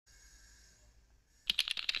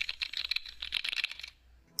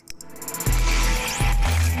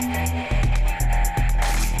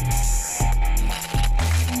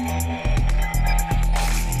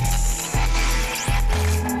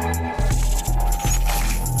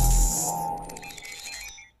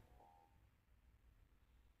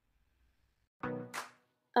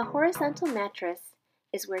A horizontal mattress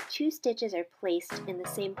is where two stitches are placed in the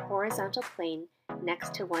same horizontal plane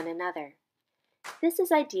next to one another. This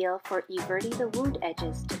is ideal for everting the wound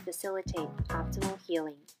edges to facilitate optimal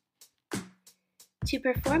healing. To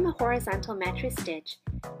perform a horizontal mattress stitch,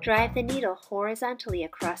 drive the needle horizontally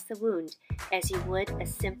across the wound as you would a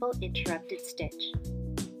simple interrupted stitch.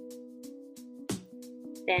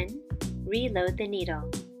 Then, reload the needle.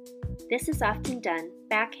 This is often done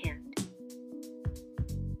backhand.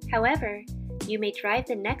 However, you may drive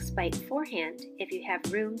the next bite forehand if you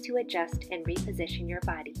have room to adjust and reposition your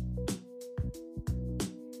body.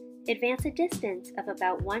 Advance a distance of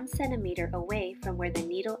about 1 centimeter away from where the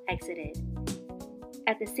needle exited.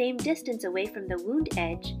 At the same distance away from the wound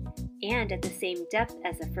edge and at the same depth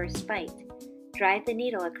as the first bite, drive the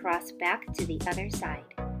needle across back to the other side.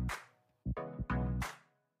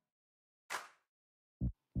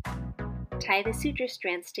 Tie the suture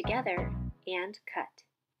strands together and cut.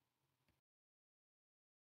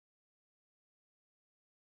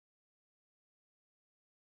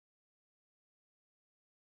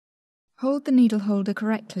 Hold the needle holder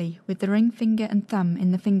correctly with the ring finger and thumb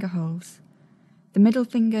in the finger holes, the middle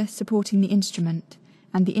finger supporting the instrument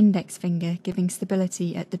and the index finger giving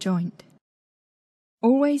stability at the joint.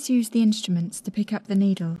 Always use the instruments to pick up the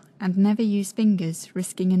needle and never use fingers,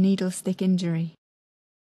 risking a needle stick injury.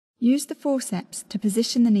 Use the forceps to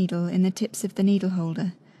position the needle in the tips of the needle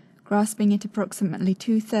holder, grasping it approximately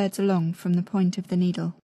 2/3 along from the point of the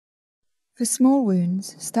needle. For small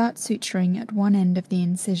wounds, start suturing at one end of the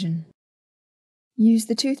incision. Use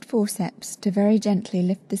the toothed forceps to very gently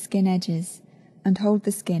lift the skin edges and hold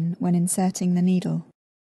the skin when inserting the needle.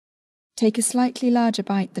 Take a slightly larger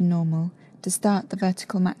bite than normal to start the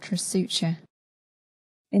vertical mattress suture.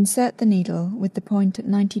 Insert the needle with the point at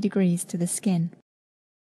 90 degrees to the skin.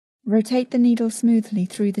 Rotate the needle smoothly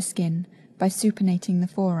through the skin by supinating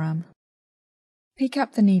the forearm. Pick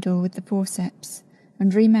up the needle with the forceps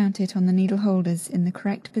and remount it on the needle holders in the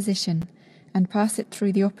correct position and pass it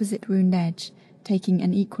through the opposite wound edge, taking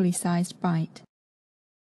an equally sized bite.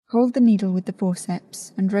 Hold the needle with the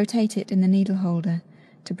forceps and rotate it in the needle holder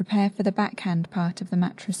to prepare for the backhand part of the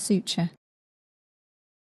mattress suture.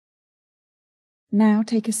 Now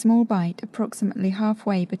take a small bite approximately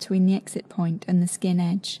halfway between the exit point and the skin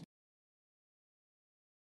edge.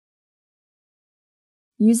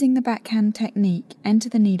 Using the backhand technique, enter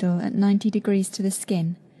the needle at 90 degrees to the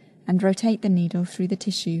skin and rotate the needle through the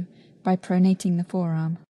tissue by pronating the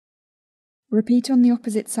forearm. Repeat on the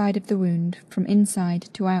opposite side of the wound from inside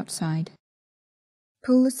to outside.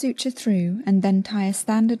 Pull the suture through and then tie a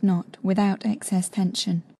standard knot without excess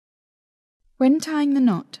tension. When tying the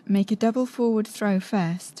knot, make a double forward throw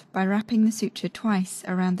first by wrapping the suture twice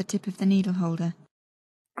around the tip of the needle holder.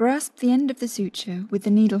 Grasp the end of the suture with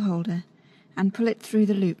the needle holder and pull it through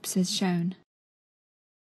the loops as shown.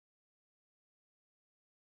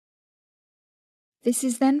 This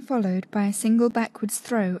is then followed by a single backwards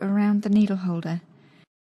throw around the needle holder,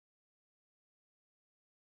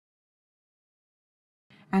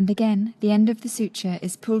 and again the end of the suture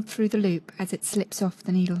is pulled through the loop as it slips off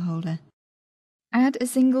the needle holder. Add a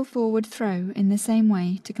single forward throw in the same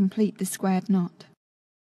way to complete the squared knot.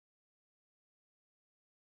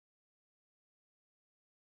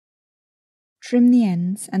 Trim the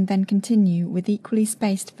ends and then continue with equally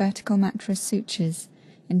spaced vertical mattress sutures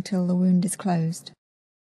until the wound is closed.